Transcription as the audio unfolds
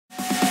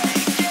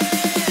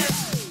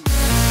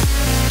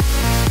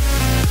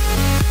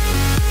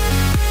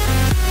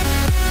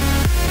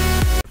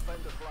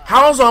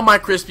How's all my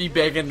crispy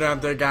bacon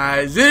out there,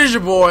 guys? It is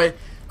your boy,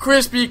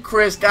 Crispy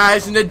Chris,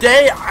 guys, and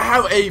today I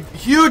have a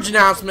huge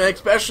announcement,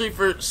 especially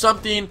for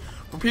something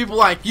for people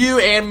like you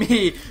and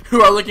me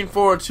who are looking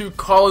forward to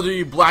Call of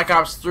Duty Black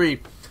Ops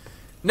 3.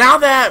 Now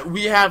that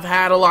we have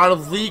had a lot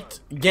of leaked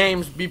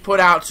games be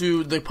put out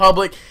to the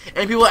public,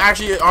 and people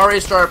actually already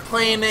started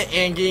playing it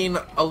and getting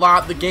a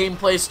lot of the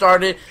gameplay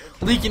started,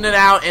 leaking it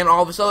out and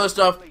all this other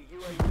stuff,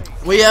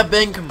 we have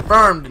been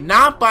confirmed,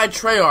 not by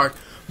Treyarch,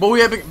 but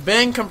we have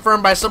been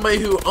confirmed by somebody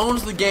who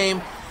owns the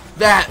game,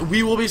 that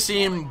we will be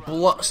seeing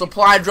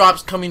supply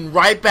drops coming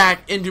right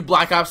back into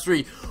Black Ops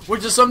 3,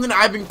 which is something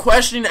I've been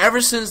questioning ever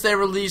since they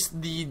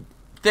released the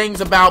things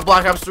about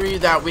Black Ops 3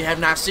 that we have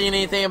not seen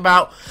anything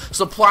about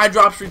supply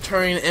drops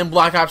returning in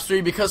Black Ops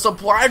 3, because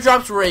supply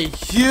drops were a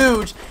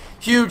huge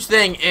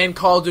thing in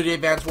Call of Duty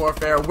Advanced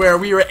Warfare, where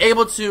we were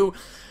able to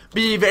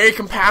be very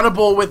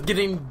compatible with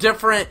getting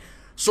different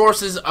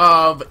sources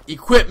of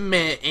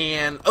equipment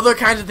and other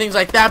kinds of things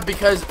like that,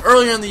 because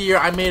earlier in the year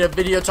I made a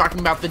video talking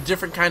about the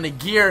different kind of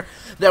gear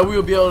that we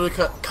will be able to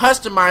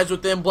customize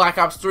within Black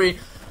Ops 3,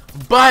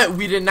 but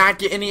we did not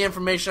get any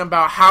information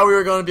about how we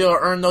were going to be able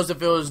to earn those,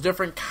 if it was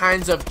different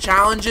kinds of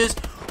challenges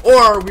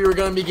or we were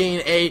going to be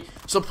getting a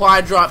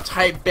supply drop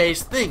type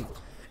based thing.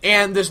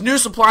 And this new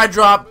supply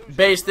drop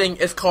based thing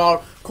is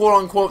called,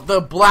 quote unquote,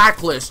 the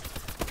Blacklist.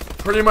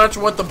 Pretty much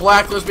what the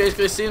Blacklist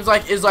basically seems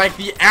like is like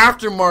the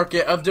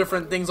aftermarket of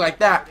different things like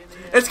that.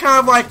 It's kind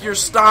of like your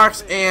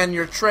stocks and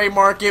your trade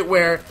market,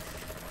 where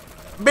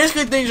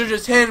basically things are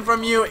just hidden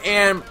from you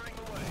and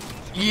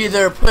you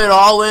either put it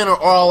all in or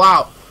all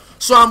out.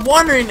 So I'm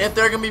wondering if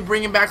they're going to be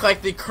bringing back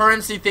like the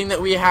currency thing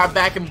that we have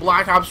back in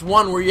Black Ops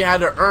 1, where you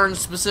had to earn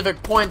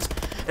specific points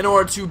in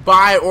order to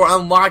buy or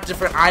unlock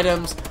different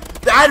items.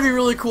 That'd be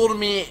really cool to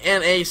me,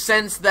 in a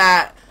sense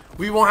that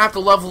we won't have to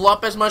level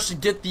up as much to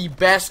get the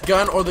best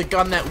gun or the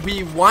gun that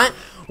we want.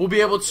 We'll be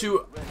able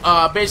to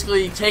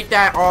basically take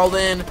that all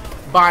in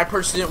by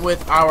purchasing it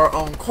with our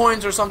own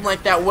coins or something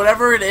like that,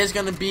 whatever it is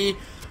going to be.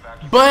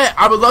 But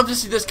I would love to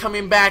see this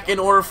coming back in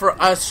order for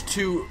us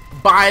to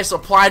buy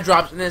supply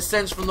drops, in a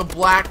sense, from the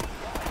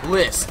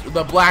Blacklist,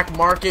 the black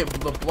market,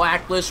 the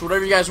Blacklist,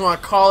 whatever you guys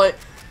want to call it.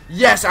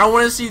 Yes, I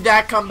want to see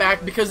that come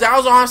back, because that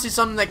was honestly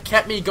something that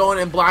kept me going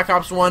in Black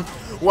Ops 1,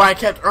 where I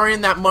kept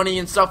earning that money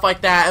and stuff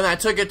like that, and I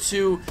took it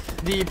to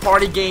the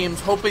party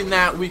games, hoping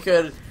that we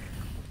could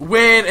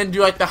win and do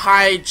like the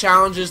high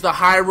challenges, the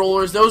high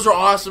rollers. Those are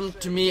awesome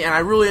to me, and I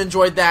really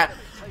enjoyed that.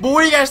 But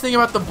what do you guys think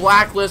about the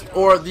Blacklist,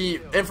 or the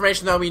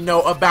information that we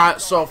know about it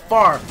so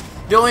far?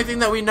 The only thing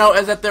that we know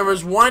is that there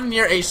was one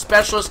near a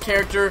specialist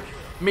character,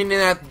 meaning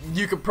that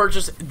you could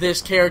purchase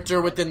this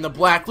character within the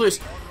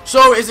Blacklist.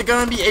 So is it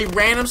going to be a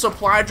random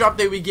supply drop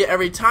that we get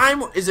every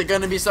time? Is it going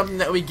to be something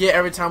that we get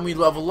every time we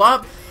level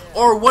up?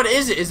 Or what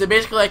is it? Is it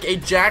basically like a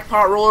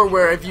jackpot roller,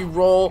 where if you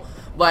roll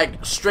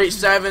like straight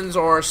sevens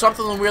or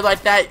something weird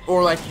like that,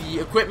 or like the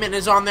equipment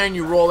is on there and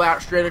you roll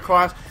out straight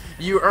across,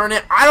 you earn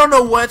it? I don't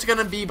know what it's going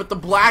to be, but the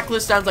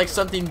Blacklist sounds like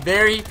something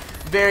very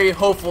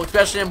hopeful,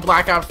 especially in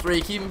Black Ops 3,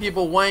 keeping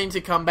people wanting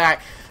to come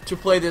back to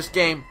play this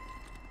game,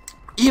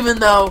 even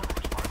though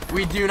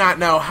we do not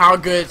know how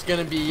good it's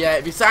going to be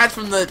yet, besides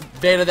from the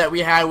beta that we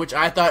had, which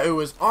I thought it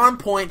was on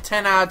point,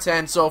 10 out of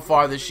 10 so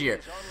far this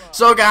year.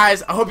 So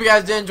guys, I hope you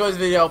guys did enjoy this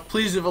video.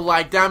 Please leave a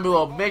like down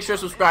below. Make sure to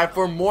subscribe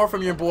for more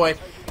from your boy,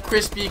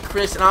 Crispy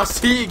Chris, and I'll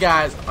see you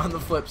guys on the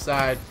flip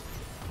side.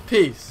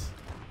 Peace.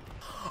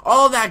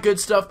 All that good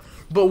stuff,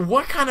 but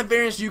what kind of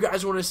variants do you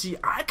guys want to see?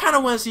 I kind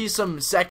of want to see some second